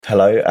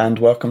Hello and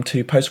welcome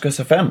to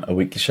Postgres FM, a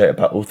weekly show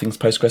about all things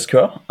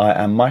PostgreSQL. I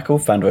am Michael,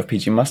 founder of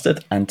PG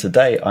Mustard, and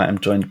today I am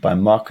joined by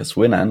Marcus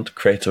Winand,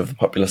 creator of the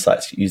popular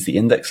sites Use the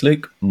Index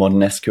Luke,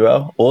 Modern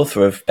SQL,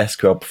 author of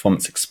SQL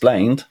Performance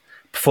Explained,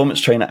 performance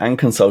trainer and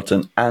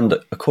consultant, and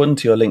according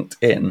to your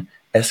LinkedIn,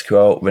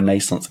 SQL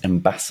Renaissance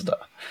Ambassador.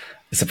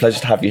 It's a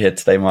pleasure to have you here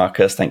today,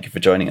 Marcus. Thank you for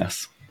joining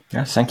us.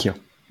 Yeah, thank you.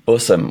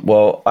 Awesome.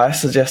 Well, I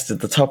suggested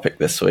the topic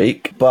this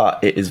week,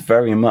 but it is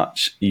very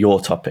much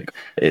your topic.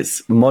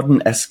 It's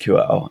modern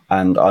SQL,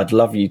 and I'd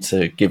love you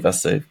to give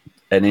us an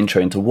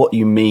intro into what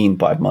you mean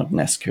by modern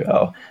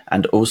SQL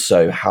and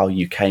also how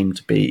you came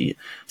to be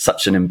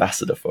such an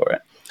ambassador for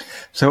it.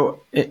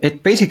 So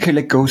it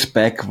basically goes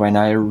back when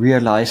I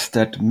realized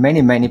that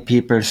many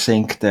people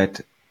think that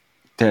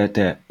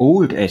the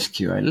old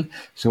SQL,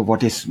 so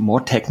what is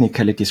more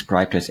technically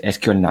described as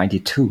SQL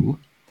 92,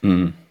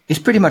 is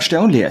pretty much the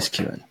only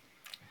SQL.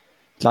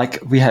 Like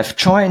we have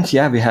joins,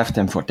 we have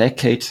them for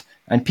decades,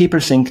 and people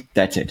think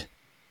that's it,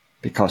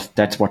 because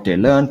that's what they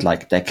learned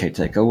like decades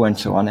ago and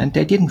so on. And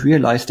they didn't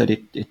realize that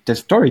the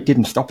story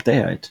didn't stop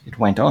there. It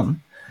went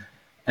on.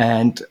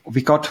 And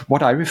we got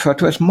what I refer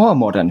to as more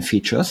modern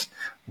features,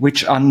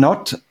 which are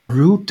not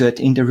rooted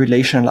in the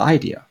relational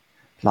idea,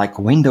 like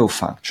window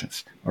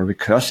functions or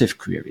recursive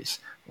queries,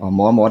 or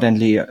more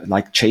modernly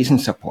like JSON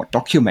support,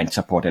 document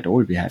support at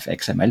all. We have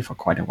XML for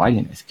quite a while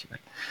in SQL.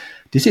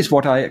 This is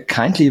what I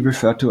kindly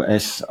refer to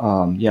as,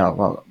 modern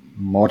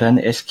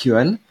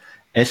SQL,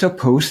 as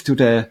opposed to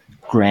the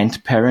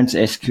grandparents'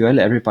 SQL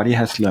everybody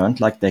has learned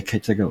like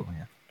decades ago.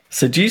 Yeah.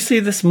 So do you see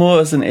this more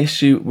as an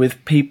issue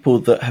with people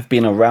that have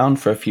been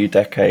around for a few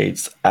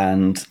decades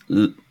and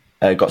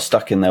got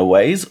stuck in their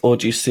ways, or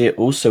do you see it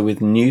also with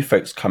new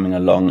folks coming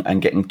along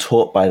and getting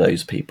taught by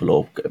those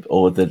people,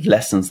 or the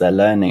lessons they're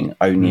learning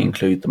only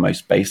include the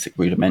most basic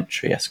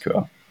rudimentary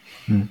SQL?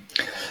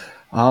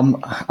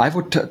 I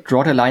would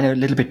draw the line a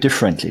little bit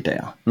differently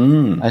there.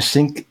 I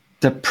think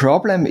the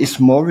problem is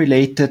more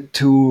related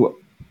to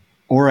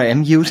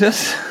ORM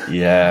users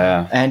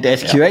and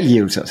SQL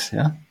users.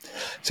 Yeah.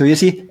 So you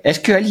see,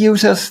 SQL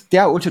users,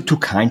 there are also two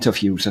kinds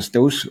of users.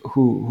 Those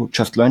who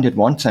just learned it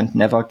once and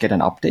never get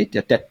an update.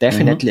 That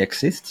definitely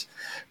exists.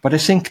 But I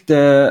think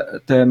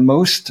the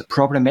most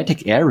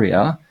problematic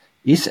area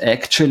is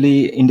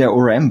actually in the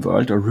ORM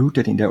world, or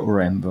rooted in the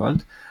ORM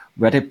world,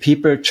 where the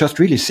people just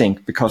really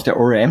think because the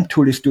ORM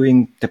tool is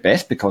doing the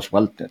best, because,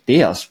 well,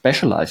 they are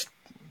specialized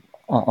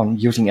on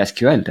using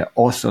SQL, the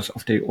authors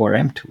of the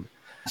ORM tool.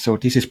 So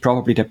this is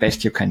probably the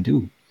best you can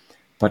do.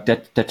 But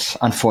that's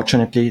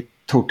unfortunately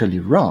totally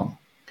wrong.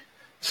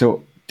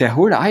 So the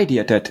whole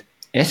idea that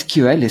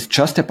SQL is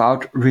just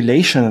about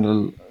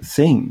relational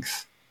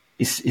things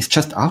is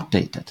just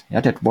outdated.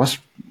 Yeah, that was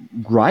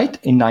right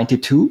in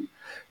 92,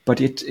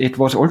 but it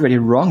was already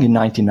wrong in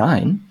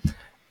 99.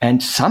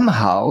 And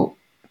somehow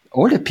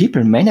all the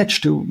people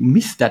managed to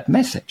miss that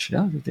message.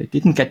 Yeah? They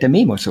didn't get the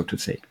memo, so to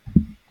say.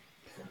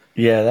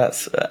 Yeah,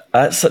 that's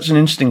such an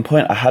interesting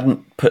point. I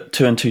hadn't put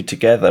two and two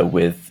together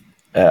with,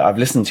 I've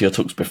listened to your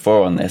talks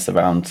before on this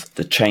around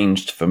the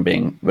change from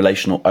being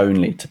relational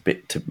only to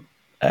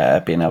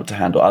being able to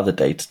handle other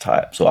data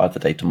types or other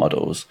data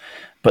models.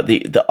 But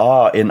the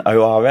R in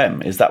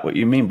ORM, is that what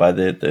you mean by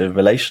the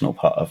relational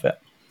part of it?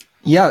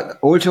 Yeah,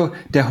 also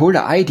the whole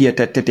idea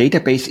that the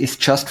database is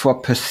just for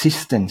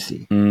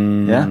persistency.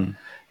 Yeah.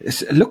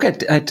 Look at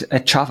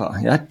Java,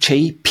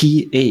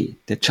 JPA,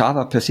 the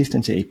Java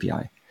Persistency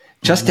API.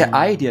 Just the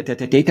idea that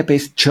the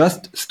database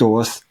just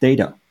stores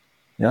data.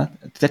 Yeah,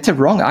 that's a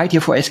wrong idea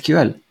for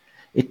SQL.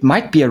 It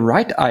might be a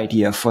right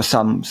idea for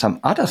some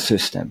other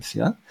systems.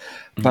 Yeah,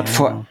 but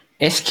for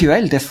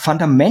SQL, the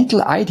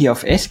fundamental idea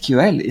of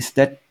SQL is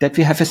that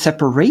we have a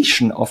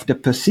separation of the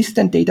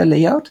persistent data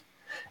layout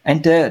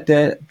and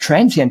the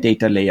transient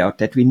data layout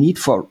that we need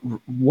for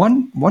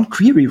one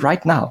query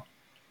right now.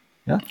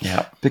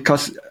 Yeah.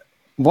 Because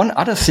one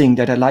other thing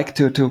that I like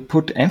to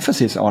put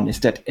emphasis on is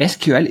that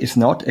SQL is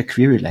not a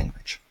query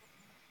language.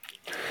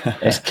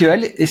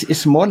 SQL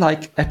is more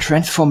like a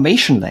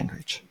transformation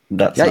language.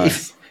 That's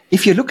nice.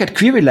 If you look at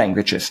query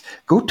languages,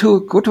 go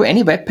to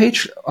any web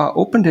page,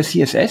 open the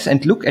CSS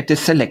and look at the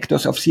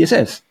selectors of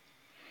CSS.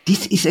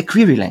 This is a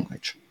query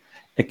language.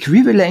 A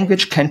query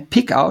language can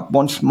pick out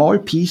one small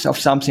piece of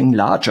something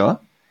larger,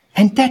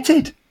 and that's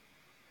it.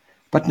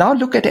 But now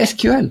look at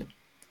SQL.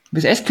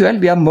 With SQL,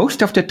 we are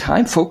most of the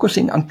time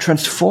focusing on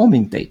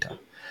transforming data,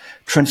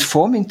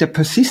 transforming the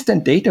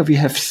persistent data we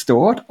have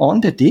stored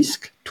on the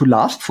disk to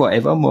last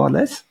forever, more or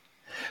less,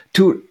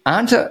 to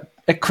answer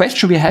a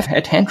question we have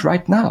at hand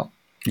right now.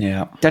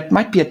 Yeah. That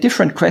might be a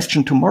different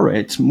question tomorrow.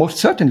 It's most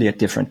certainly a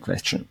different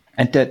question.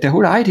 And the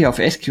whole idea of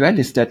SQL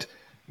is that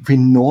we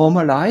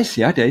normalize,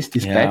 there is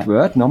this bad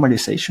word,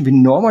 normalization. We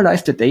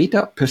normalize the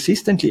data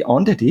persistently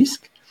on the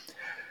disk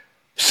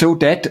so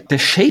that the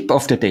shape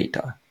of the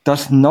data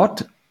does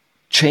not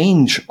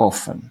change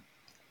often.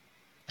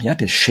 Yeah,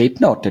 the shape,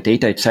 not the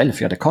data itself,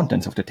 the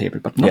contents of the table,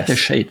 but not the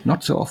shape,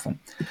 not so often.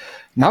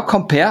 Now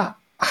compare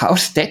how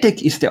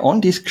static is the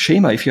on-disk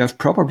schema if you have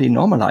properly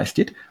normalized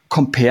it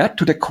compared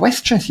to the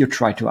questions you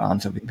try to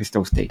answer with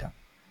those data.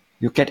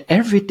 You get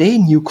every day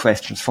new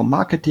questions from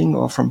marketing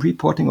or from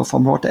reporting or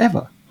from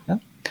whatever. Yeah?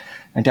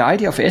 And the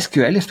idea of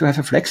SQL is to have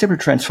a flexible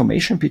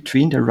transformation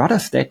between the rather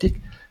static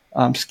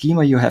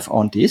schema you have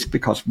on disk,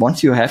 because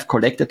once you have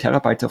collected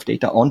terabytes of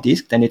data on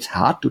disk, then it's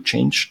hard to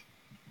change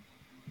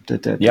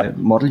the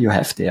model you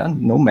have there.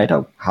 No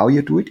matter how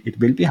you do it, it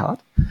will be hard.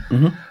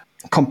 Mm-hmm.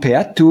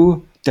 Compared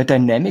to the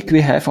dynamic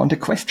we have on the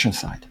question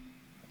side.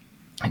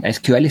 And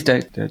SQL is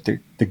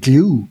the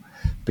glue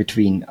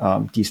between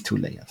these two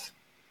layers.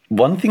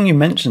 One thing you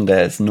mentioned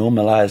there is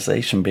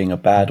normalization being a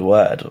bad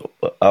word.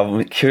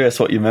 I'm curious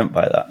what you meant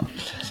by that.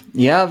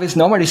 Yeah, with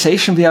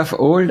normalization,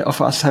 all of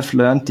us have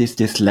learned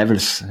these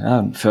levels.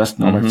 First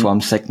normal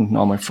form, second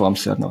normal form,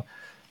 third normal.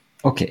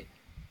 Okay.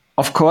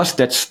 Of course,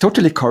 that's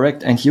totally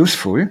correct and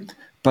useful,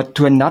 but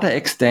to another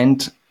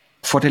extent,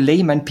 for the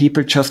layman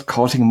people, just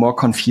causing more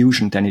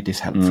confusion than it is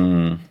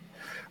helpful.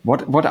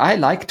 What I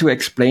like to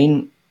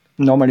explain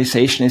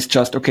normalization is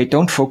just, okay,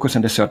 don't focus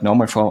on the third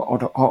normal form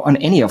or on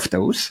any of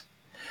those.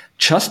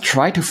 Just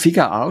try to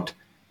figure out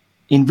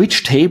in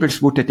which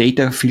tables would the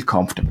data feel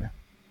comfortable.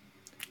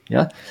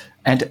 Yeah.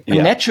 And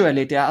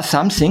naturally, there are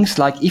some things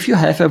like if you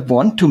have a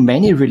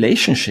one-to-many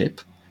relationship,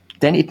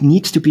 then it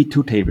needs to be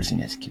two tables in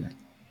SQL.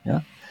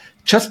 Yeah.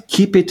 Just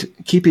keep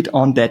it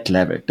on that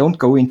level. Don't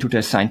go into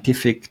the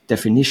scientific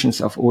definitions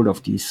of all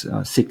of these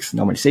 6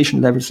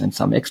 normalization levels and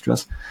some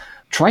extras.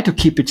 Try to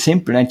keep it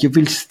simple, and you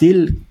will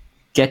still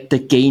get the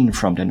gain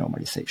from the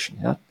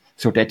normalization. Yeah.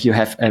 So that you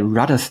have a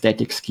rather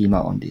static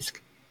schema on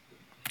disk.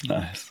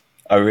 Nice.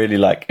 I really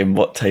like in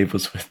what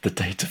tables with the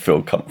data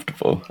feel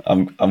comfortable.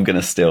 I'm going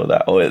to steal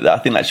that. Or I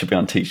think that should be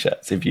on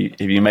t-shirts. If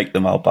you make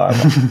them, I'll buy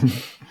one.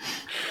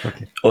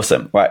 Okay.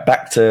 Awesome. Right,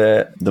 back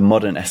to the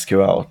modern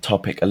SQL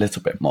topic a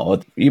little bit more.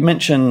 You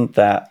mentioned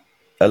that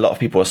a lot of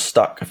people were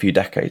stuck a few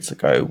decades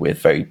ago with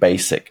very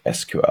basic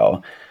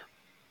SQL.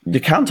 The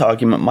counter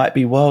argument might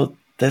be, well,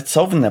 they're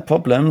solving their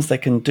problems. They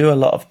can do a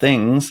lot of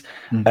things.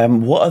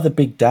 What are the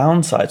big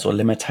downsides or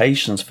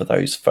limitations for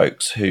those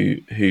folks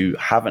who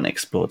haven't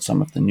explored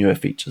some of the newer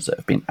features that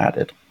have been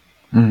added?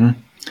 Mm-hmm.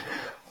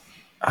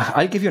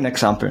 I'll give you an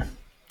example.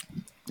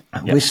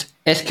 Yep. With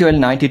SQL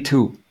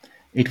 92,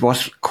 it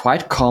was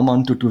quite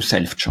common to do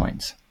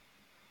self-joins.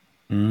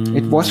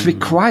 It was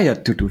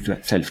required to do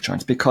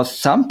self-joins because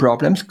some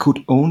problems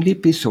could only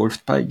be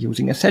solved by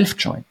using a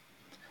self-join.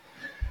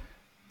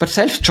 But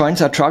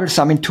self-joins are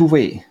troublesome in two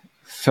ways.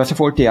 First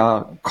of all, they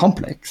are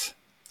complex.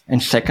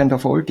 And second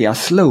of all, they are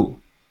slow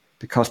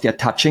because they are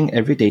touching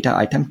every data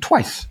item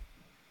twice.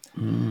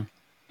 And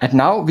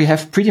now we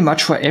have pretty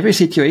much for every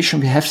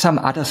situation, we have some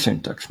other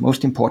syntax,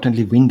 most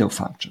importantly, window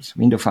functions.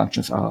 Window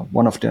functions are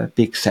one of the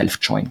big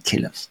self-join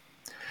killers.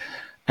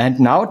 And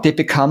now they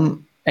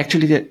become,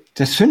 actually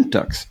the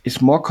syntax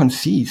is more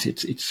concise.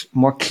 It's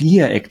more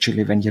clear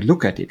actually when you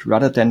look at it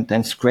rather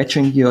than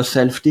scratching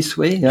yourself this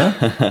way.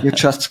 Yeah? You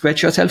just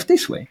scratch yourself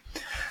this way.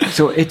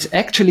 So it's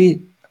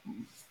actually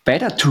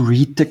better to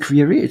read the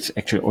query. It's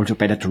actually also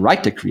better to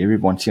write the query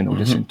once you know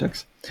the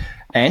syntax.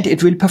 And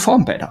it will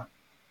perform better.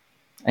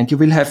 And you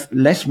will have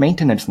less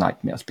maintenance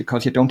nightmares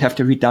because you don't have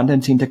the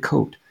redundancy in the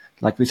code.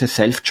 Like with a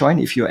self-join,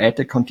 if you add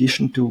a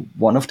condition to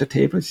one of the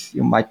tables,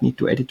 you might need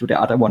to add it to the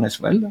other one as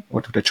well,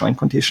 or to the join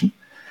condition.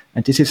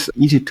 And this is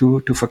easy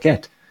to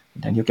forget.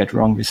 And then you get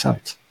wrong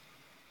results.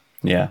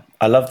 Yeah,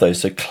 I love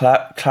those. So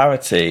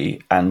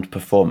clarity and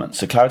performance.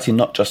 So clarity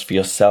not just for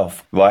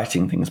yourself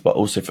writing things, but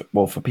also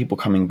for people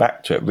coming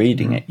back to it,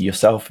 reading it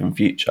yourself in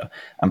future.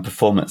 And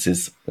performance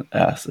is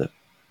a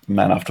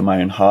man after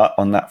my own heart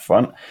on that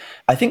front.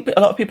 I think a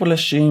lot of people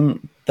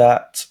assume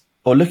that,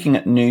 or looking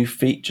at new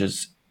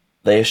features,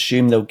 they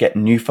assume they'll get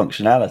new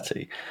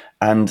functionality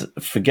and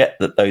forget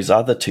that those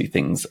other two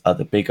things are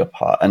the bigger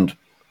part. And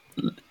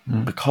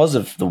because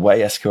of the way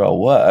SQL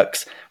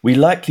works, we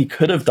likely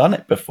could have done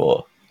it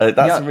before.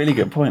 That's a really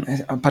good point.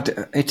 But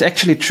it's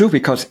actually true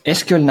because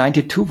SQL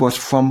 92 was,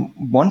 from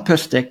one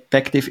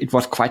perspective, it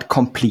was quite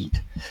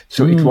complete.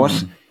 So it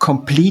was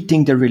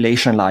completing the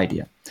relational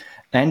idea.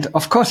 And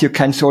of course, you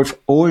can solve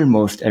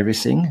almost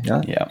everything.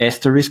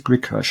 Asterisk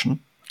recursion.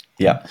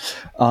 Yeah.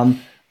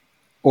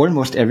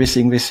 Almost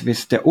everything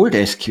with the old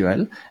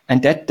SQL.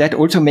 And that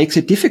also makes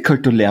it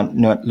difficult to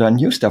learn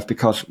new stuff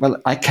because, well,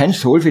 I can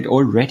solve it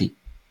already.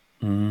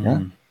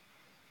 Yeah.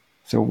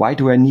 So why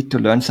do I need to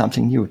learn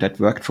something new? That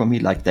worked for me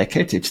like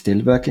decades. It's still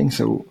working.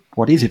 So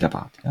what is it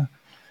about? Yeah.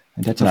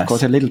 And that's, of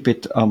course, a little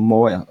bit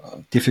more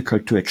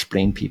difficult to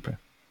explain people.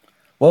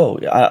 Well,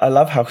 I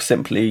love how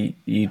simply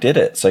you did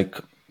it. So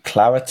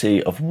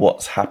clarity of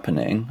what's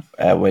happening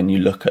when you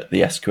look at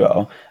the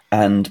SQL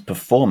and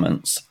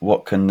performance.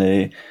 What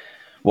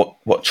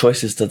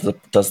choices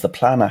does the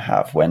planner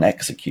have when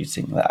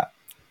executing that?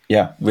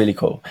 Yeah, really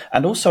cool.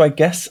 And also, I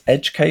guess,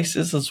 edge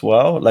cases as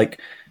well. Like,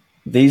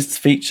 these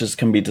features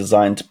can be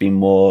designed to be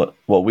more,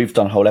 well, we've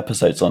done whole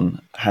episodes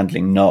on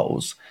handling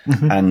nulls.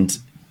 And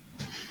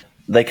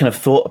they can have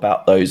thought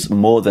about those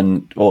more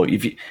than, or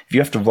if you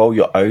have to roll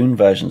your own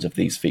versions of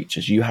these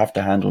features, you have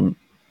to handle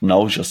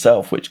nulls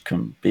yourself, which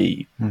can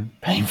be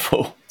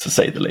painful, to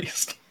say the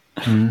least.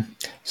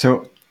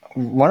 So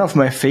one of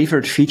my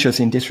favorite features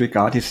in this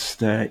regard is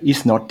the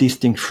is not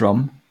distinct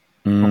from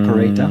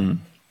operator.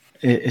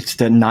 It's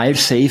the null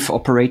safe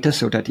operator,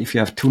 so that if you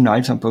have two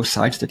nulls on both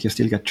sides, that you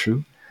still get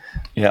true.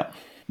 Yeah.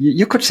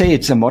 You could say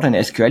it's a modern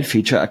SQL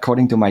feature.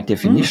 According to my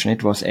definition,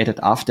 it was added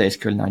after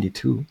SQL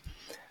 92.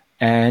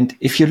 And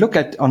if you look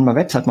at on my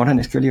website, Modern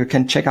SQL, you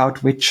can check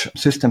out which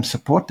systems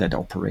support that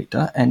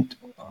operator. And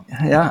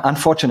yeah,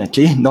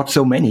 unfortunately, not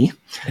so many.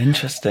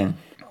 Interesting.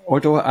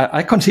 Although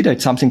I consider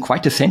it something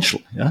quite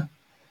essential. Yeah.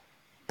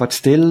 But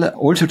still,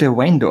 also the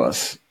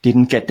vendors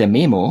didn't get the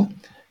memo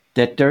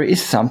that there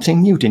is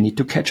something new they need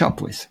to catch up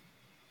with.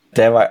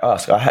 Dare I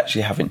ask, I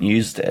actually haven't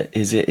used it.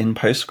 Is it in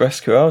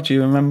PostgreSQL? Do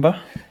you remember?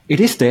 It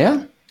is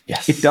there.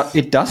 Yes.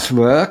 It does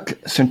work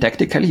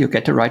syntactically. You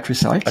get the right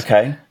results.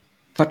 Okay.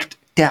 But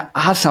there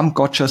are some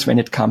gotchas when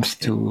it comes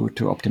to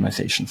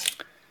optimizations.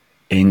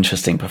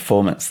 Interesting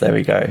performance. There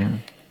we go.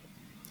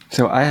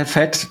 So I have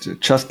had,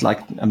 just like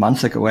a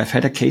month ago, I've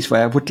had a case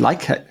where I would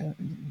like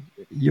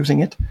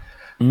using it,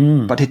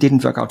 but it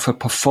didn't work out for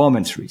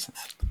performance reasons.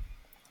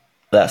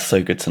 That's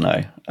so good to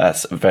know.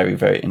 That's very,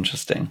 very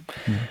interesting.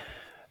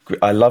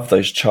 I love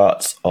those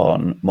charts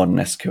on Modern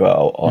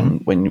SQL on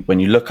when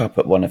you look up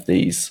at one of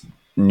these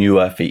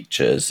newer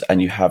features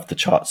and you have the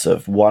charts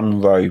of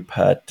one row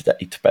per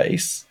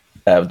database,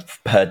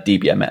 per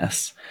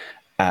DBMS,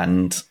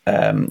 and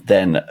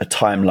then a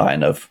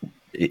timeline of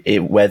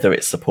whether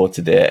it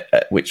supported it,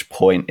 at which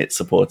point it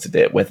supported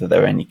it, whether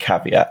there are any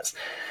caveats.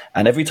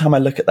 And every time I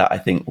look at that, I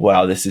think,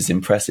 wow, this is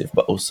impressive,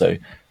 but also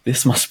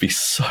this must be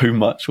so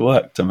much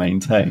work to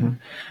maintain.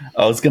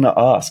 I was going to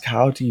ask,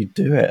 how do you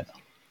do it?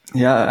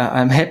 Yeah,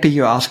 I'm happy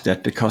you asked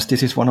that, because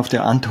this is one of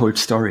the untold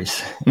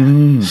stories.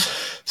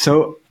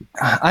 So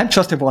I'm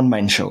just a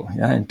one-man show,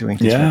 and doing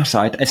this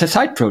website as a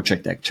side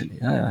project,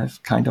 actually. I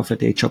have kind of a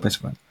day job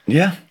as well.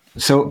 Yeah.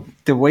 So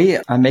the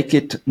way I make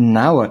it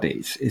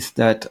nowadays is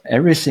that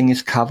everything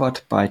is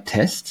covered by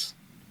tests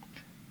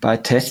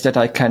that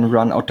I can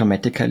run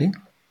automatically.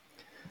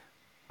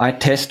 I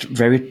test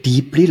very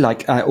deeply,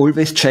 like I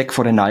always check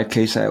for the null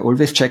case, I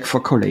always check for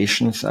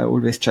collations, I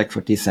always check for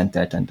this and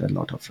that, and a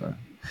lot of,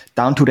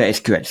 down to the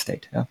SQL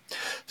state. Yeah?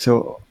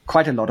 So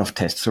quite a lot of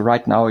tests. So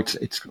right now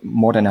it's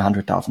more than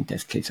 100,000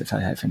 test cases I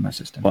have in my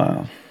system.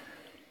 Wow.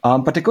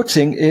 But the good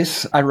thing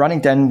is I'm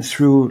running them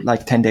through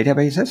like 10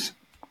 databases.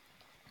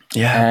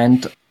 Yeah.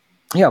 And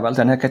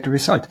then I get the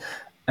result.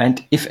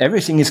 And if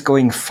everything is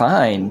going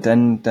fine,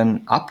 then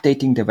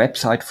updating the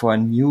website for a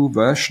new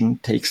version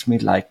takes me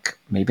like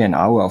maybe an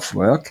hour of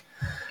work.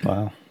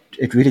 Wow.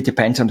 It really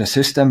depends on the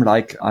system.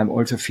 Like I'm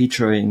also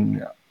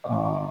featuring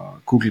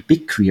Google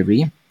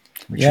BigQuery,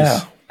 which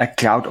is a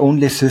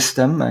cloud-only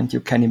system. And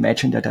you can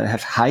imagine that I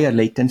have higher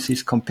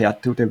latencies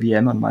compared to the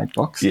VM on my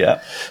box.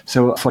 Yeah.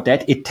 So for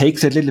that, it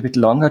takes a little bit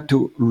longer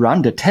to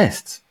run the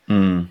tests.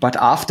 But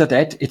after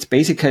that, it's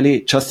basically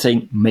just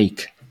saying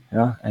make.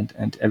 Yeah,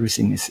 and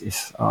everything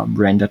is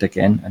rendered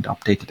again and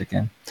updated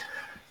again.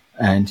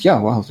 And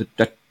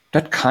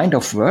that kind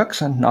of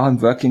works. And now I'm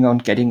working on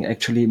getting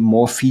actually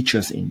more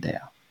features in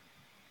there.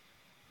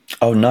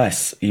 Oh,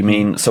 nice. You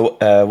mean, so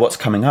what's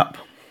coming up?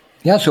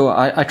 Yeah, so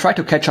I try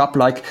to catch up.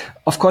 Like,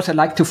 of course, I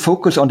like to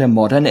focus on the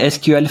modern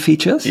SQL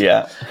features.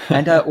 Yeah.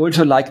 And I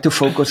also like to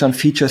focus on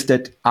features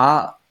that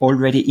are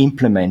already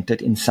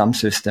implemented in some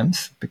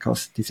systems,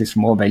 because this is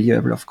more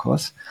valuable, of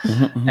course.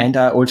 And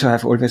I also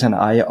have always an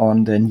eye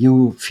on the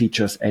new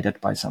features added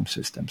by some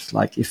systems.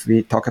 Like if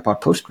we talk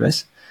about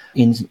Postgres,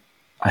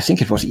 I think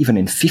it was even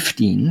in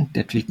 15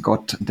 that we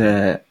got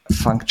the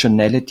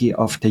functionality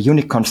of the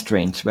unique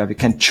constraints, where we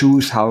can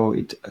choose how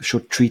it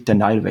should treat the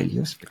null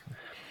values.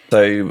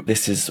 So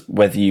this is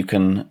whether you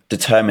can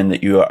determine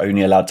that you are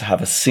only allowed to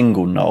have a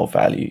single null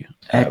value.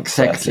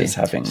 Exactly.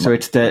 So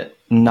it's the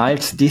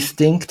nulls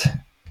distinct.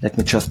 Let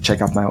me just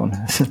check out my own.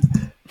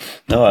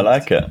 No, I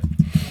like it.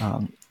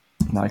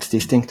 Nulls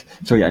distinct.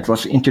 So it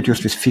was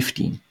introduced with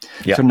 15.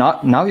 Yeah. So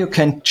now you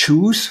can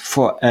choose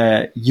for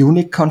a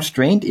unique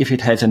constraint, if it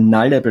has a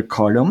nullable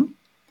column,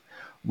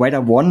 whether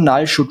one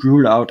null should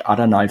rule out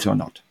other nulls or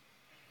not.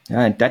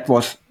 Yeah, and that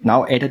was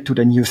now added to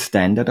the new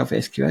standard of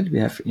SQL. We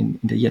have in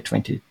the year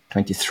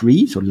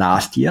 2023, so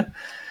last year,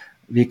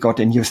 we got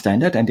a new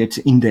standard and it's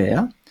in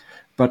there.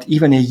 But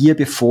even a year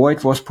before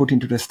it was put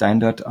into the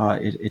standard,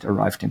 it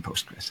arrived in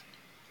Postgres.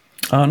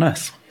 Oh,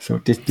 nice. So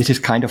this is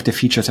kind of the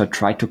features I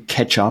try to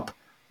catch up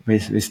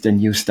with the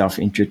new stuff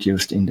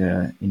introduced in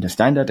the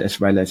standard,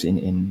 as well as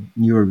in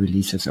newer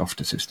releases of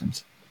the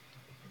systems.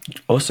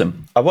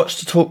 Awesome. I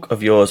watched a talk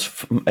of yours,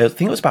 I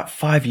think it was about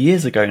 5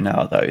 years ago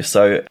now, though.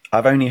 So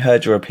I've only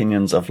heard your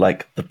opinions of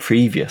like the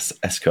previous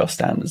SQL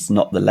standards,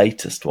 not the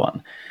latest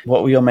one.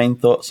 What were your main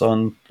thoughts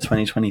on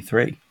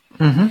 2023?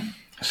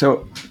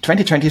 So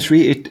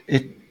 2023,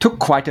 it took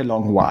quite a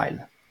long while.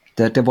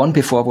 The one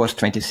before was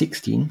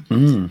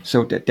 2016.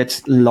 So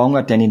that's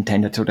longer than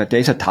intended. So that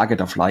there's a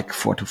target of like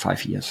 4 to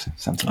 5 years,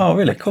 something. Oh,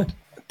 really? Cool.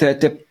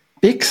 The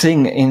big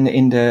thing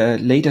in the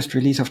latest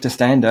release of the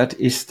standard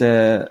is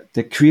the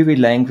query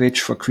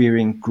language for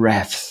querying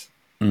graphs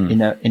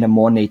in a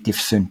more native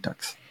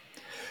syntax.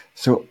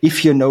 So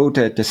if you know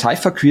the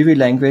Cypher query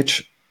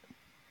language,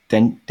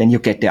 then you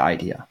get the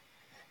idea.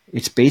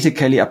 It's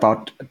basically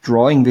about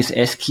drawing with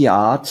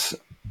skrs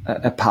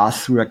a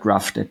path through a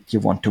graph that you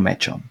want to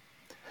match on.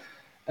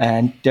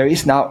 And there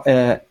is now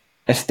a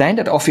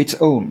standard of its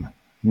own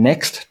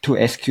next to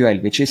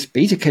SQL, which is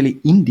basically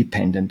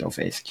independent of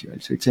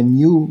SQL. So it's a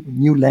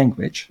new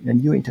language, a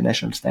new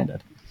international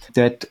standard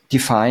that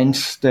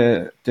defines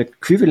the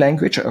query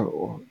language,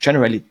 or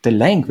generally the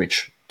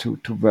language to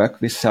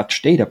work with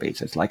such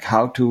databases, like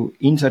how to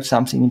insert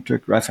something into a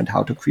graph and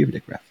how to query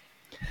the graph.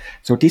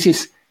 So this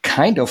is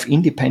kind of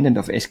independent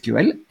of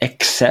SQL,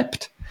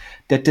 except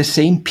that the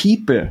same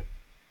people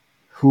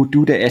who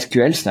do the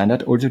SQL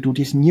standard also do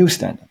this new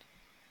standard.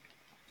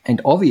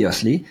 And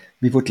obviously,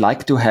 we would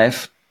like to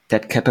have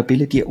that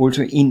capability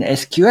also in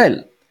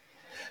SQL.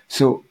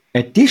 So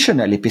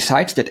additionally,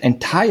 besides that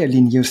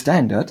entirely new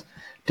standard,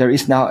 there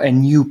is now a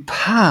new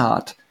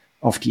part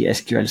of the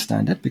SQL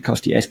standard,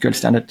 because the SQL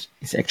standard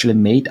is actually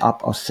made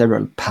up of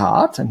several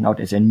parts, and now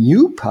there's a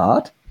new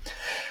part,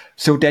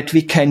 so that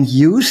we can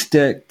use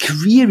the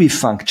query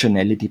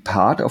functionality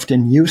part of the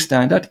new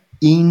standard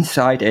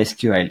inside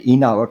SQL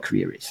in our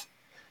queries.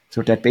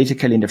 So that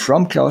basically in the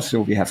from clause,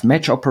 so we have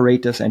match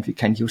operators, and we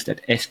can use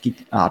that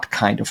skr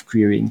kind of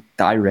querying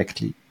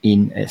directly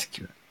in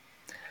SQL.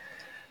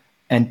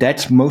 And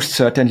that's most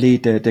certainly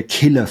the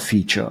killer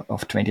feature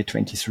of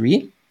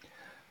 2023.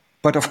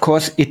 But of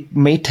course, it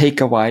may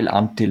take a while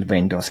until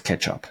vendors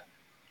catch up.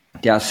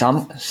 There are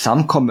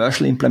some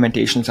commercial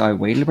implementations are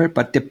available,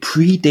 but they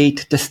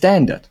predate the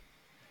standard.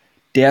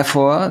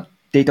 Therefore,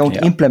 they don't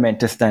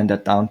implement the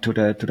standard down to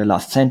the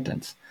last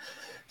sentence.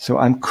 So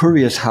I'm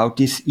curious how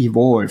this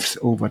evolves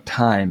over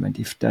time, and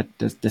if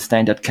the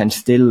standard can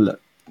still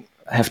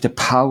have the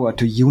power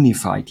to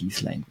unify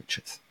these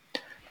languages.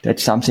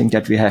 That's something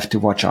that we have to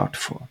watch out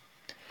for.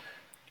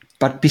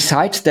 But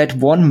besides that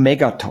one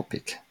mega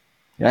topic,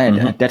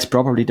 and that's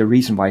probably the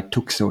reason why it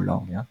took so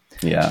long.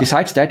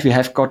 Besides that, we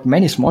have got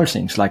many small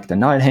things like the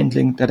null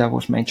handling that I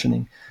was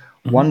mentioning.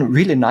 One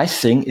really nice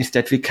thing is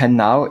that we can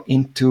now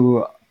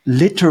into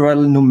literal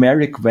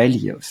numeric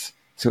values.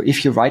 So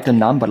if you write a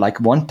number like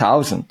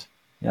 1000,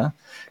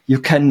 you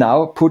can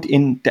now put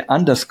in the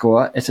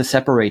underscore as a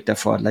separator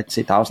for, let's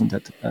say,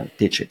 1000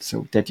 digits,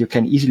 so that you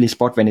can easily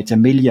spot when it's a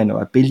million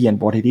or a billion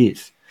what it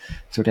is,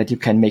 so that you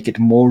can make it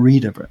more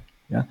readable.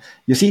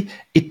 You see,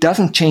 it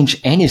doesn't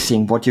change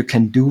anything what you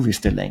can do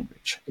with the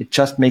language. It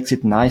just makes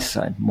it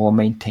nicer and more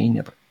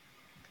maintainable.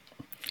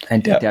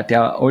 And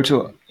there are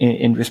also,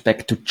 in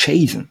respect to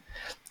JSON,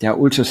 there are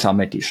also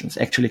some additions,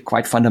 actually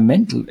quite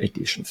fundamental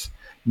additions.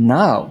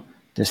 Now,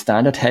 the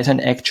standard has an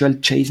actual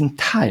JSON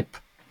type.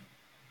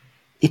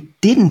 It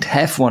didn't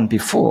have one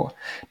before.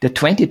 The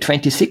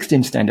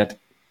 2016 standard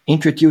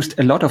introduced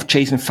a lot of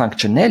JSON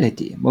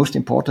functionality, most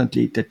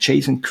importantly, the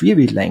JSON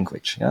query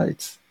language.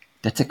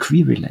 That's a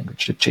query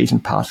language, the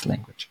JSON parse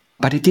language.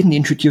 But it didn't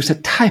introduce a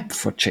type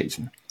for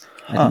JSON.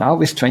 And now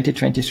with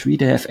 2023,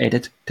 they have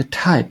added the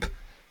type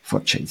for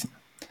JSON,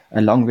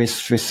 along with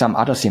some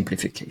other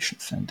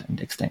simplifications and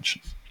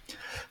extensions.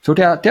 So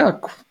there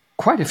are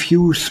quite a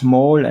few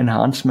small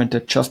enhancements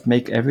that just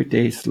make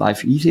everyday's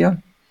life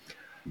easier.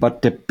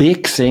 But the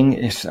big thing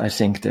is, I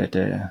think,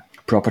 the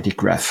property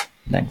graph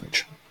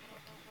language.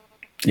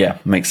 Yeah,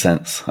 makes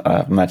sense.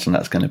 I imagine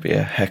that's going to be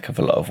a heck of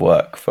a lot of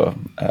work for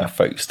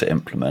folks to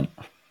implement.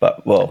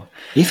 But, well,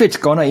 if it's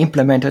going to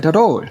implement it at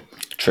all.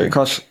 True.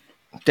 Because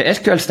the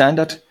SQL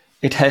standard,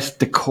 it has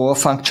the core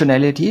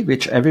functionality,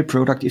 which every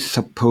product is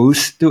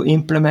supposed to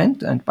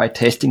implement. And by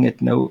testing it,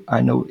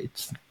 I know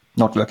it's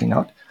not working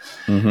out.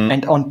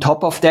 And on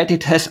top of that,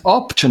 it has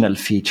optional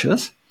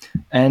features.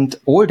 And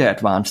all the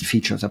advanced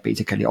features are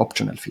basically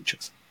optional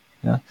features.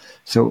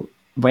 So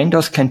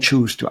vendors can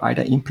choose to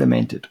either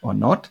implement it or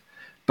not.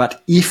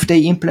 But if they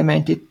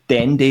implement it,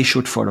 then they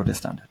should follow the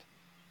standard.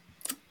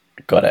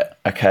 Got it.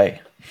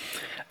 Okay.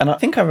 And I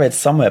think I read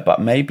somewhere,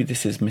 but maybe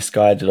this is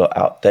misguided or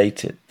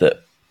outdated,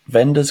 that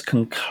vendors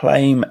can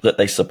claim that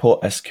they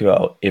support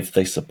SQL if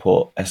they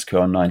support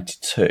SQL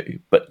 92.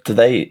 But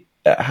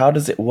how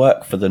does it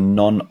work for the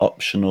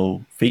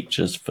non-optional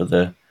features for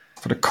the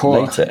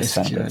core later SQL?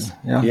 standards?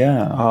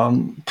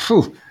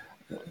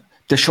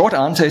 The short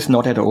answer is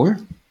not at all.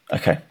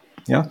 Okay.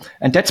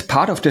 And that's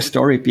part of the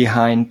story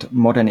behind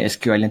modern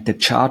SQL and the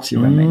charts you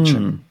were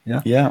mentioning.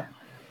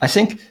 I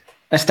think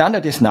a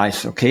standard is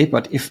nice, okay,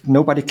 but if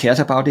nobody cares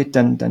about it,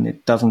 then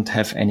it doesn't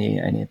have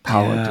any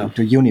power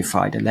to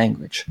unify the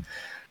language.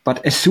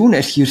 But as soon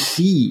as you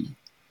see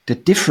the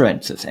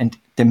differences and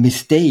the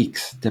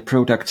mistakes the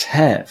products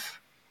have,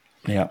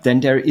 then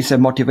there is a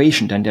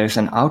motivation, then there is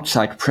an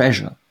outside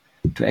pressure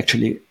to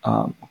actually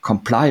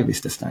comply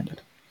with the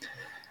standard.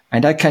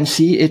 And I can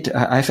see it,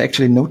 I've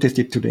actually noticed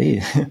it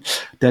today,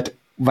 that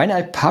when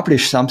I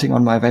publish something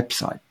on my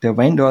website, the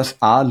vendors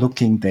are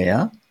looking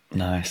there.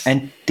 Nice.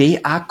 And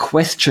they are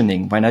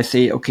questioning when I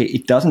say, okay,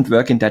 it doesn't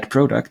work in that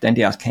product. Then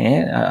they ask,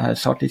 hey, I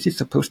thought this is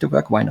supposed to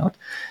work. Why not?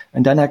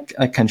 And then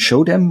I can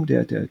show them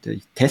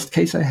the test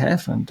case I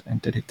have and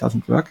that it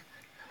doesn't work.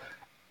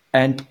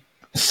 And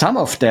some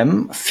of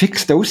them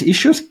fix those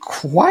issues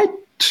quite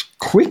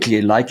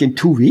quickly, like in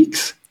 2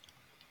 weeks.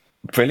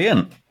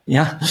 Brilliant.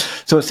 Yeah.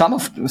 So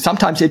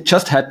sometimes it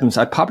just happens.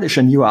 I publish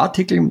a new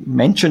article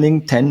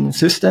mentioning 10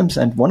 systems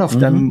and one of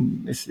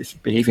them is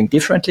behaving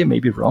differently,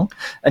 maybe wrong.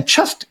 And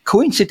just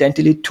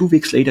coincidentally, 2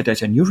 weeks later,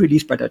 there's a new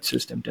release by that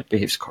system that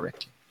behaves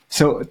correctly.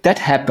 So that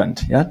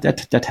happened. Yeah,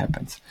 that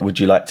happens. Would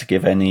you like to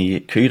give any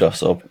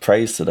kudos or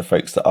praise to the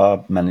folks that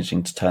are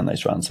managing to turn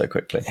those around so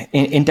quickly?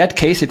 In that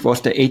case, it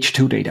was the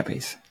H2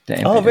 database. The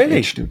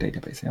embedded H2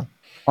 database, yeah.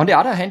 On the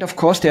other hand, of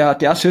course, there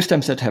are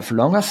systems that have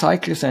longer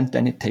cycles and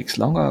then it takes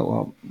longer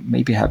or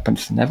maybe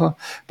happens never.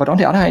 But on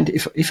the other hand,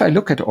 if I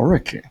look at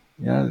Oracle,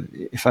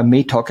 if I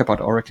may talk about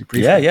Oracle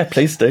briefly. Yeah,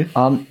 please do.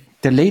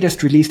 The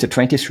latest release, the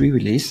 23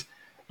 release,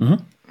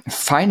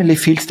 finally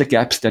fills the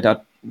gaps that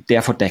are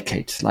there for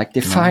decades. Like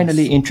they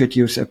finally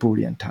introduce a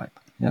Boolean type.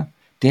 Yeah.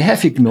 They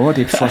have ignored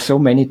it for so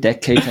many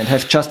decades and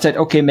have just said,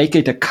 okay, make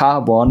it a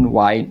car one,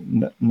 why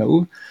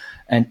no?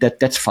 And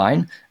that's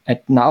fine. And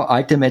now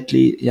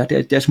ultimately,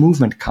 there's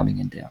movement coming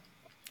in there.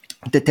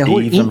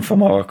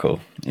 From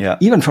Oracle. Yeah.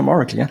 Even from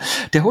Oracle, yeah.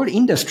 The whole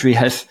industry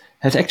has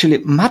actually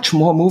much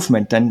more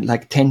movement than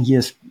like 10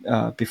 years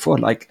before.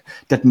 Like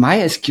that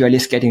MySQL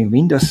is getting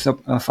Windows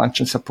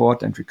function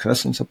support and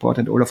recursion support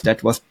and all of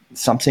that was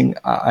something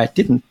I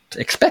didn't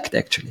expect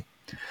actually.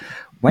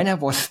 When I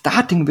was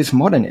starting with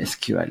modern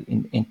SQL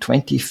in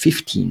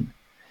 2015,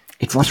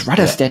 it was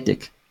rather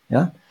static.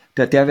 Yeah.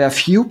 That there were a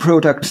few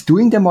products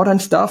doing the modern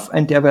stuff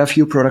and there were a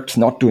few products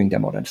not doing the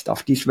modern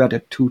stuff. These were the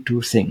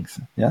two things.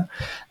 Yeah.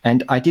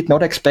 And I did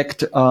not expect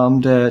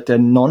the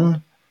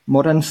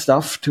non-modern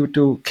stuff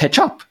to catch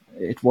up.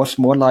 It was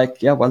more like,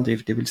 they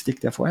will stick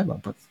there forever.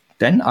 But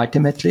then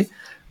ultimately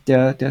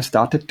they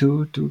started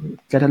to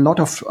get a lot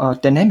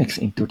of dynamics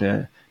into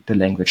the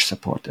language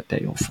support that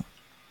they offer.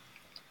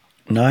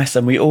 Nice,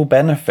 and we all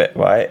benefit,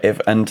 right?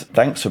 And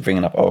thanks for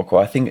bringing up Oracle.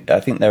 I think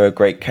they're a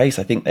great case.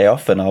 I think they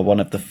often are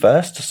one of the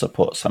first to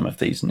support some of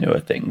these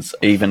newer things,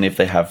 even if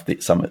they have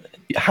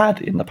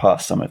had in the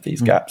past some of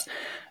these gaps.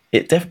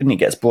 It definitely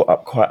gets brought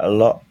up quite a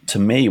lot to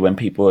me when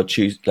people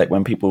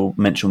when people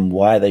mention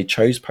why they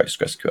chose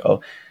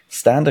PostgreSQL,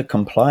 standard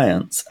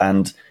compliance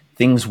and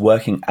things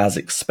working as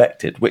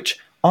expected, which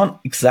aren't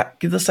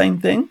exactly the same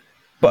thing,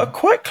 but are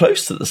quite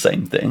close to the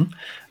same thing.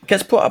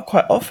 Gets brought up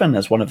quite often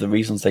as one of the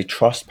reasons they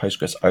trust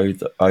Postgres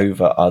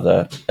over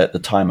other, at the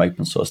time,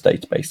 open source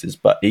databases,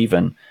 but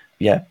even,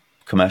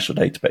 commercial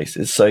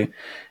databases. So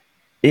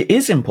it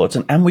is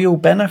important, and we all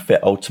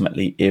benefit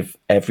ultimately if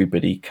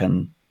everybody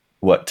can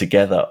work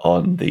together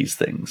on these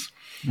things.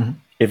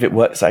 If it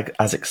works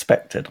as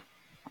expected.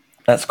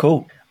 That's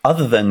cool.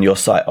 Other than your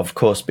site, of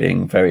course,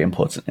 being very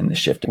important in this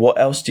shift, what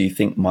else do you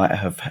think might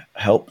have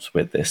helped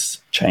with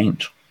this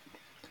change?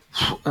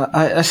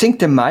 I think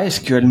the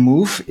MySQL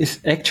move is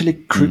actually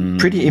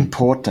pretty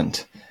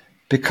important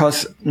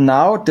because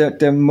now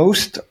the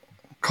most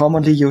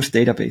commonly used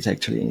database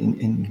actually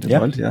in the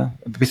world,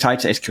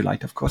 besides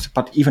SQLite, of course,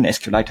 but even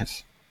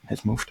SQLite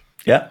has moved.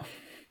 Yeah.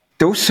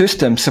 Those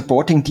systems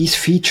supporting these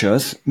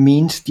features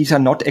means these are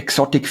not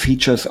exotic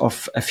features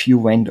of a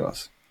few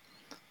vendors.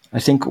 I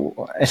think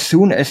as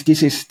soon as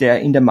this is there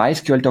in the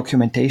MySQL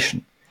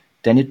documentation,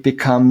 then it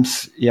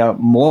becomes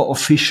more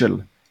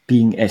official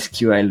being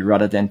SQL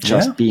rather than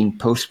just being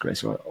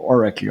Postgres or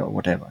Oracle or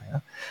whatever.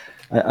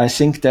 Yeah? I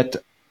think that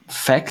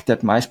fact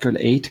that MySQL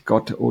 8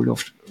 got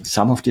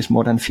some of these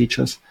modern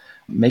features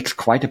makes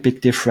quite a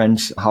big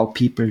difference how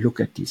people look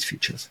at these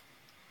features.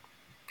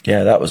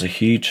 Yeah, that was a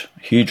huge,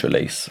 huge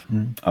release.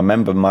 I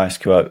remember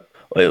MySQL,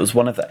 it was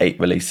one of the 8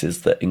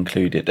 releases that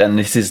included, and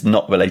this is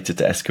not related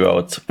to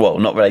SQL,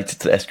 not related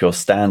to the SQL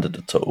standard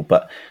at all,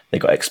 but they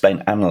got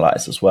Explain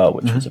Analyze as well,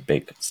 which was a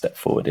big step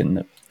forward in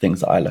the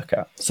things that I look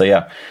at.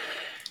 So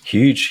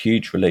huge,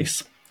 huge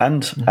release.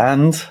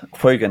 And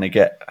we're going to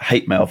get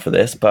hate mail for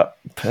this, but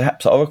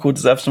perhaps Oracle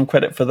deserves some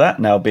credit for that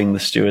now, being the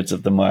stewards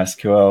of the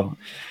MySQL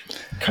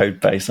code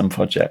base and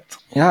project.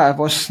 Yeah, I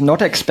was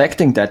not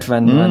expecting that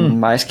when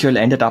MySQL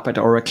ended up at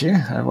Oracle.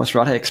 I was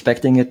rather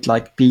expecting it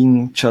like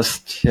being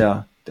just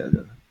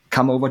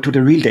come over to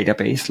the real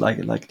database,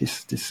 like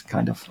this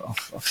kind of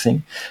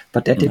thing.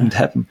 But that didn't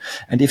happen.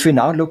 And if we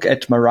now look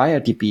at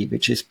MariaDB,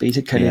 which is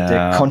basically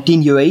the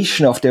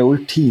continuation of the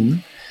old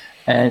team,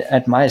 and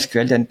at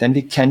MySQL, then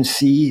we can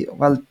see,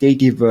 they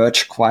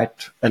diverge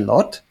quite a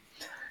lot.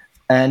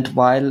 And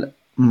while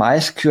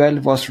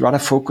MySQL was rather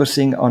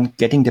focusing on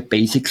getting the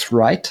basics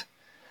right,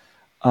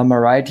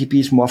 MariaDB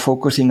is more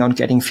focusing on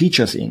getting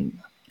features in.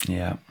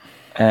 Yeah.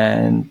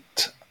 And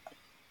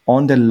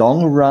on the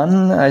long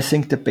run, I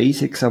think the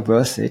basics are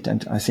worth it.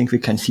 And I think we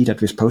can see that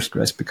with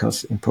Postgres,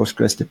 because in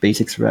Postgres, the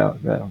basics were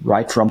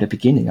right from the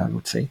beginning, I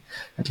would say,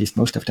 at least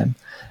most of them.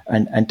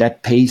 And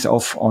that pays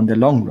off on the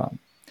long run.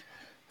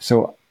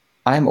 So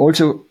I'm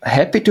also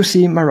happy to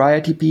see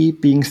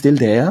MariaDB being still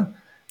there.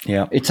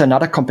 Yeah, it's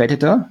another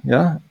competitor,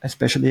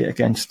 especially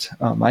against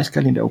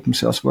MySQL in the open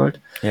source world.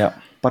 Yeah,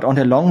 but on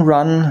the long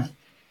run,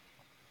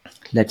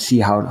 let's see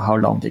how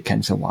long they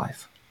can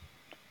survive.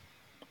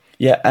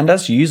 Yeah, and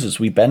as users,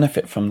 we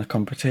benefit from the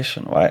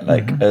competition, right?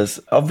 Like,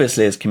 as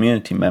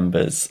community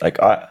members, like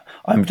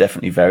I'm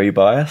definitely very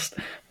biased,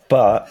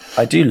 but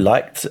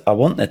I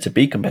want there to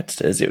be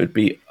competitors.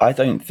 I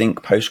don't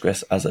think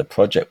Postgres as a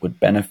project would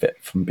benefit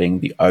from being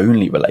the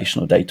only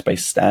relational database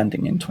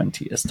standing in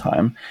 20 years'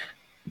 time.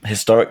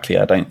 Historically,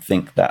 I don't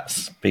think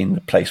that's been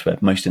the place where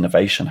most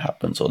innovation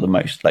happens or the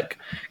most like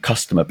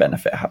customer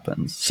benefit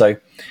happens. So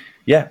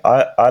yeah,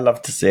 I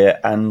love to see it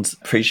and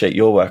appreciate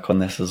your work on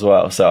this as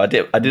well. So I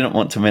didn't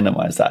want to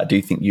minimize that. I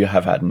do think you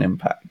have had an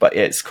impact, but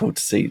yeah, it's cool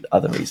to see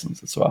other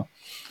reasons as well.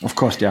 Of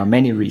course, there are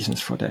many reasons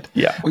for that.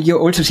 Yeah. You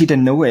also see the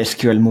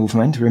NoSQL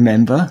movement,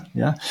 remember?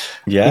 Yeah.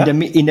 Yeah.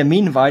 In the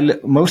meanwhile,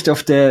 most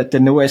of the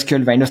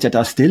NoSQL vendors that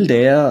are still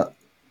there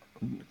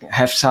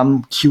have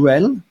some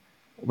QL,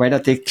 whether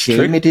they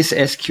claim it is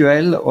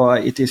SQL or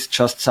it is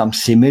just some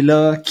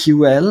similar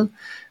QL.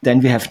 Then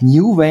we have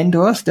new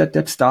vendors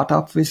that start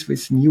up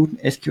with new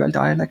SQL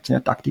dialects,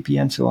 DuckDB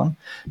and so on,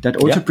 that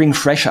also bring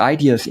fresh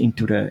ideas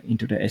into the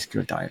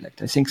SQL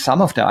dialect. I think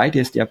some of the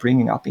ideas they are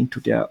bringing up into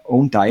their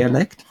own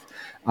dialect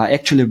are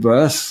actually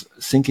worth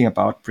thinking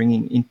about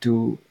bringing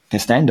into the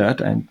standard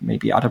and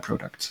maybe other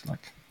products,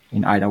 like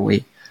in either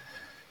way.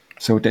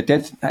 So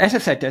that's, as I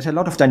said, there's a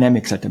lot of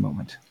dynamics at the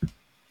moment.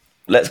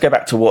 Let's go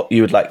back to what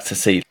you would like to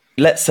see.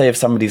 Let's say if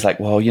somebody's like,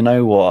 well, you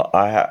know what,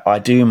 I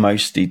do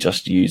mostly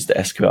just use the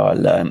SQL I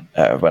learned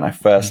when I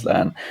first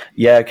learned.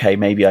 Yeah, okay,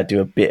 maybe I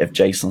do a bit of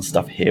JSON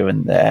stuff here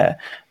and there.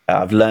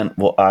 I've learned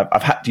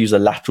I've had to use a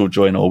lateral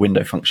join or a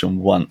window function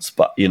once,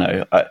 but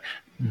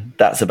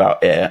that's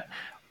about it.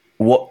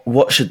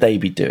 What should they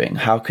be doing?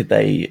 How could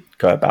they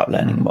go about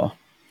learning more?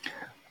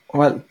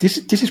 Well, this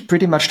is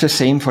pretty much the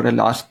same for the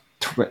last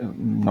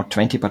not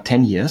 20, but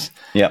 10 years.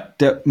 Yeah.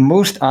 The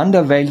most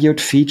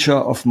undervalued feature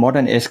of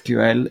modern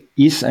SQL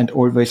is and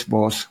always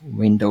was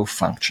window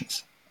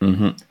functions.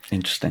 Mm-hmm.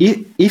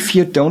 Interesting. If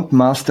you don't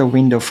master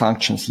window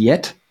functions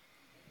yet,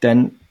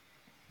 then,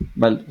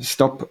 well,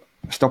 stop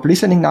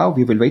listening now.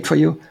 We will wait for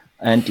you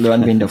and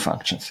learn window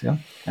functions. Yeah.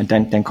 And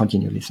then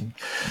continue listening.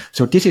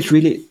 So this is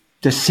really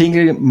the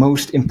single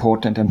most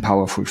important and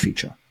powerful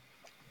feature.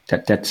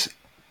 That's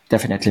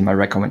definitely my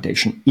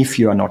recommendation if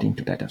you are not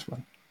into that as well.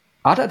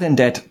 Other than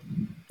that,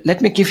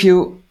 let me give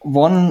you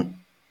one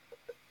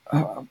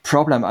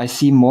problem I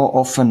see more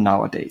often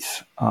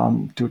nowadays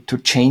to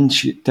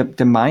change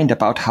the mind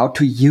about how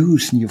to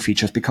use new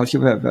features, because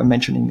you were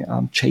mentioning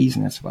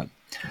JSON as well.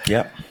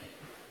 Yeah.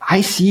 I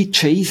see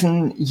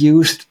JSON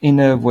used in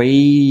a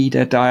way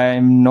that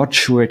I'm not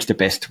sure it's the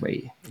best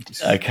way. It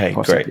is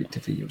possibly to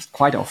be used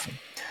quite often.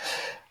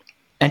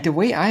 And the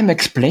way I'm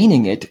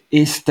explaining it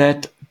is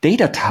that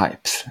data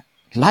types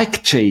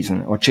like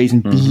JSON or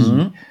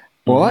JSONB,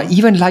 or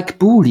even like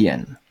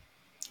Boolean,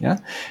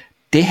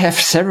 they have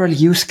several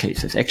use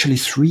cases, actually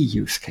 3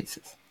 use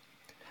cases.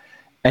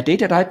 A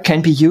data type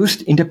can be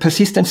used in the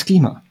persistent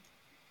schema.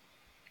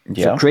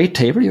 So create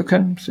table, you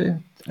can say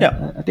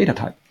a data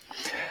type.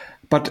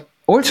 But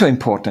also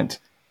important,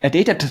 a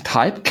data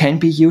type can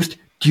be used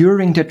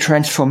during the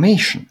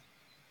transformation.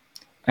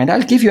 And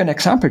I'll give you an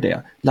example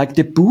there. Like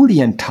the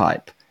Boolean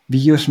type, we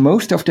use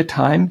most of the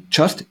time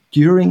just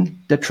during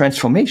the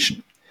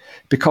transformation.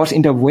 Because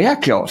in the where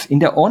clause, in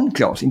the on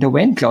clause, in the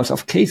when clause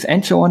of case,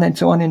 and so on, and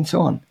so on, and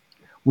so on,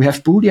 we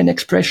have Boolean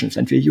expressions,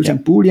 and we're using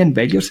Boolean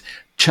values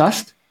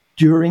just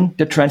during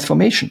the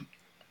transformation.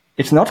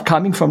 It's not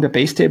coming from the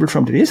base table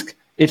from the disk.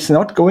 It's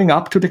not going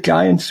up to the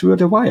client through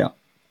the wire.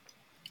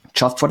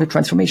 Just for the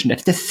transformation.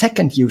 That's the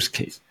second use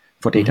case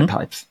for data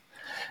types.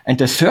 And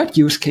the third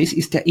use case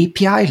is the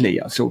API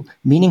layer. So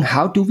meaning,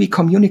 how do we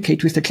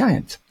communicate with the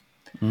client?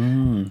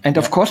 And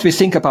of course, we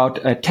think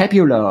about a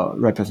tabular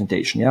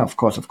representation. Yeah, of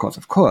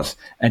course.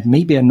 And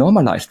maybe a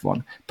normalized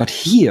one. But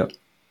here,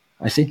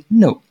 I say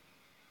no.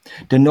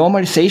 The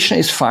normalization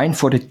is fine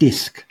for the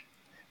disk,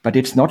 but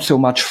it's not so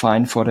much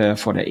fine for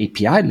the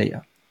API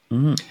layer.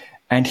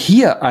 And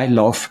here I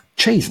love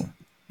JSON.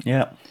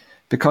 Yeah.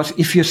 Because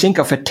if you think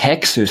of a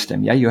tag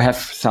system, you have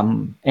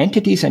some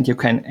entities and you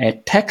can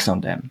add tags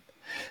on them.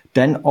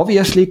 Then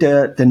obviously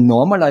the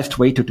normalized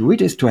way to do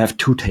it is to have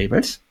 2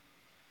 tables.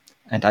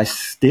 And I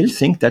still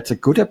think that's a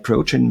good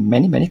approach in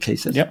many, many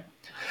cases. Yep.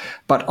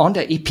 But on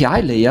the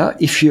API layer,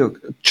 if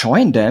you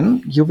join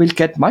them, you will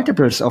get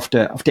multiples of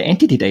the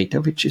entity data,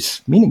 which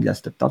is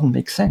meaningless. That doesn't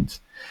make sense.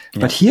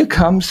 Yep. But here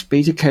comes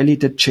basically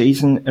the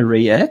JSON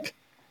array egg,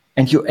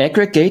 and you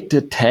aggregate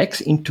the tags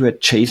into a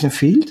JSON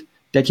field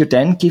that you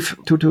then give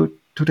to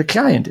the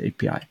client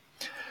API.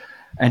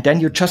 And then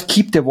you just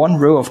keep the one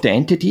row of the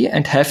entity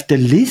and have the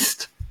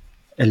list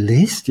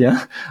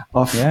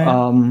of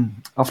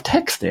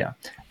tags there.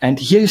 And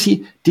here you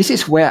see, this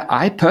is where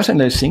I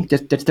personally think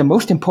that's the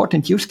most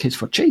important use case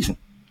for JSON.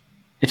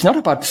 It's not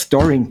about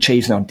storing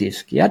JSON on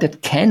disk. Yeah,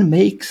 that can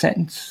make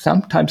sense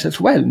sometimes as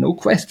well, no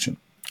question.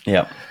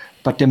 Yeah.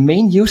 But the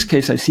main use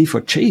case I see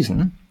for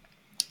JSON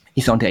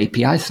is on the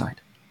API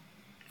side.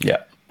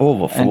 Yeah.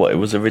 Or for what it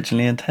was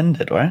originally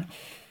intended, right?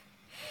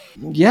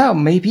 Yeah,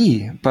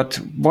 maybe. But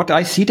what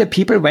I see the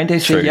people when they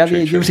say,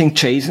 we're using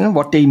JSON,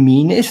 what they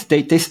mean is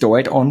they store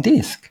it on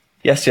disk.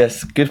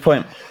 Yes. Good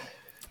point.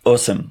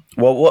 Awesome.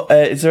 Well, what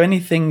is there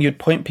anything you'd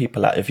point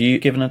people at? Have you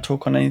given a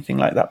talk on anything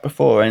like that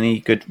before? Any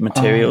good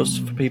materials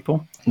for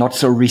people? Not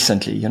so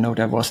recently.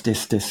 There was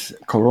this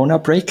Corona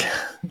break.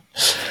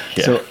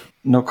 So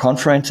no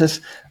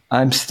conferences.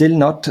 I'm still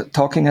not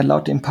talking a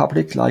lot in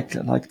public. Like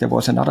there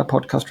was another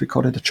podcast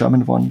recorded, a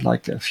German one,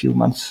 like a few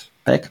months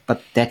back,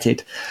 but that's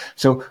it.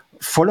 So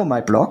follow my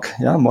blog,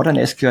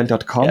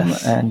 modernsql.com,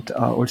 and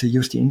also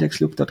use the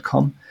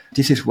indexloop.com.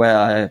 This is where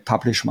I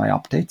publish my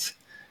updates.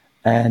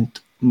 And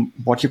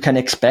what you can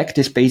expect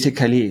is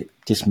basically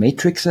these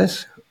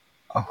matrices,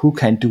 who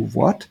can do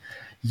what,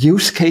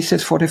 use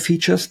cases for the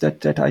features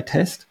that I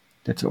test.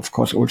 That's, of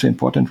course, also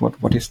important.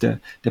 What is the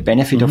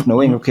benefit of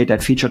knowing, okay,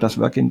 that feature does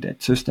work in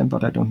that system,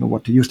 but I don't know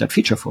what to use that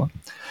feature for.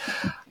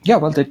 Yeah,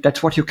 well,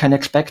 that's what you can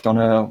expect on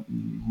a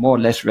more or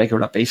less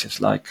regular basis,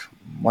 like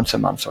once a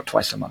month or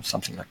twice a month,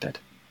 something like that.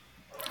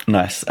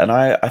 Nice. And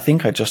I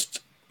think I just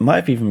might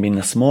have even been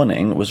this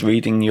morning, was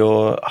reading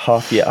your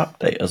half-year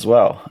update as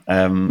well,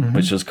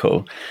 which was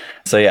cool.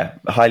 So yeah,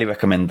 I highly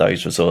recommend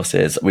those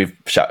resources. We've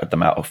shouted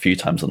them out a few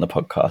times on the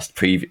podcast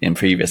in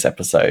previous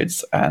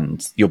episodes,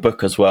 and your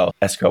book as well,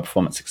 SQL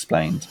Performance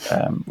Explained,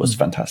 was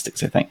fantastic.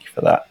 So thank you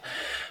for that.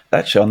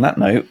 Actually, on that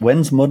note,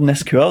 when's Modern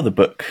SQL, the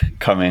book,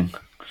 coming?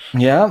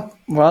 Yeah,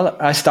 well,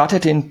 I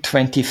started in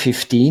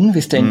 2015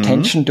 with the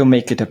intention to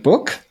make it a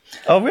book.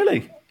 Oh,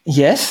 really?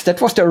 Yes,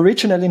 that was the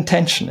original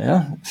intention.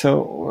 Yeah.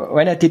 So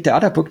when I did the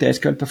other book, the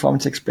SQL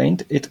Performance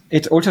Explained,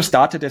 it also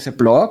started as a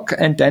blog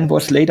and then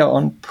was later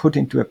on put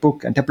into a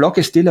book. And the blog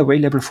is still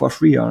available for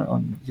free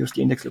on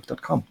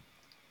usetheindexloop.com.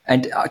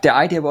 And the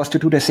idea was to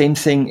do the same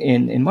thing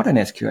in Modern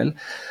SQL.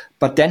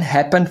 But then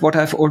happened what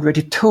I've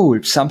already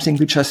told. Something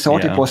which I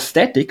thought it was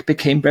static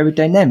became very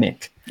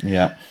dynamic.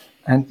 Yeah.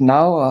 And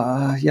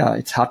now,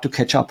 it's hard to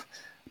catch up.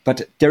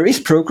 But there is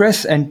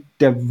progress and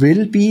there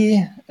will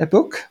be a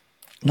book.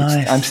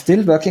 Nice. I'm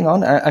still working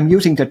on. I'm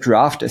using the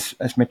draft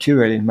as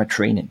material in my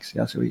trainings.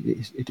 Yeah, so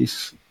it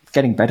is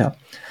getting better,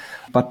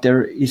 but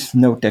there is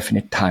no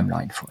definite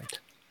timeline for it.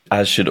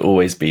 As should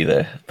always be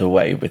the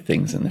way with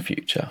things in the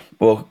future.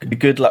 Well,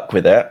 good luck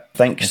with it.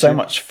 Thank you so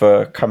much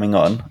for coming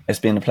on. It's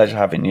been a pleasure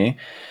having you.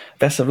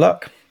 Best of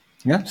luck.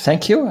 Yeah,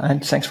 thank you,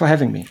 and thanks for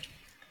having me.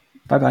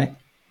 Bye-bye.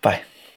 Bye.